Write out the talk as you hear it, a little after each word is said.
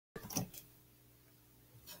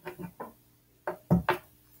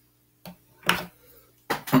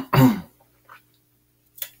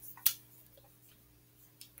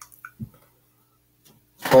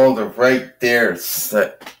Hold it right there.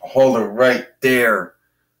 Hold it right there,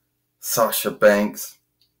 Sasha Banks.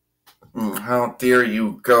 How dare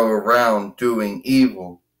you go around doing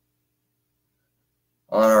evil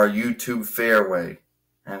on our YouTube fairway?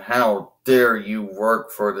 And how dare you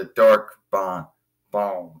work for the dark bond?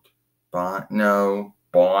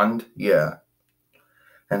 Yeah.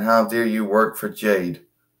 And how dare you work for Jade?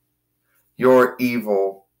 Your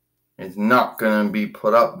evil is not going to be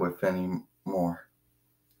put up with anymore.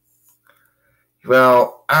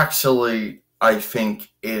 Well, actually, I think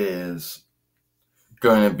it is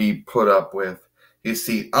going to be put up with. You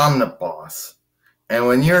see, I'm the boss. And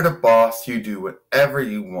when you're the boss, you do whatever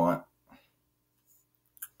you want.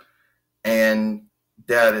 And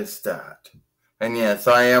that is that. And yes,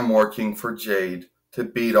 I am working for Jade to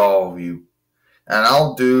beat all of you. And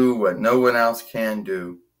I'll do what no one else can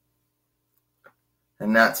do.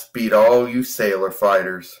 And that's beat all you sailor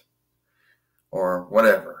fighters. Or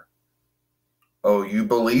whatever. Oh, you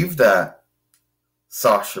believe that,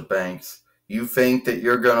 Sasha Banks? You think that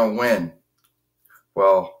you're going to win?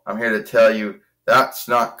 Well, I'm here to tell you that's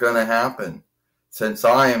not going to happen. Since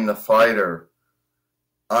I am the fighter.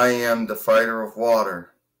 I am the fighter of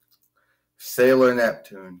water. Sailor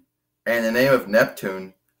Neptune. And in the name of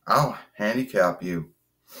Neptune, I'll handicap you.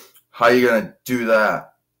 How are you going to do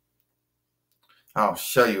that? I'll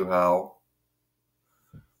show you how.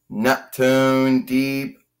 Neptune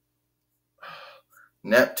deep.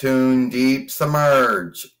 Neptune deep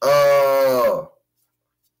submerge. Oh.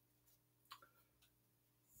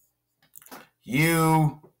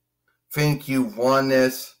 You think you've won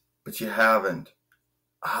this, but you haven't.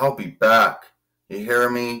 I'll be back. You hear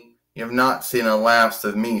me? You have not seen the last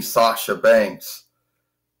of me, Sasha Banks.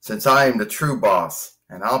 Since I am the true boss,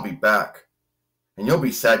 and I'll be back. And you'll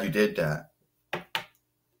be sad you did that.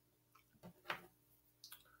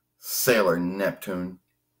 Sailor Neptune.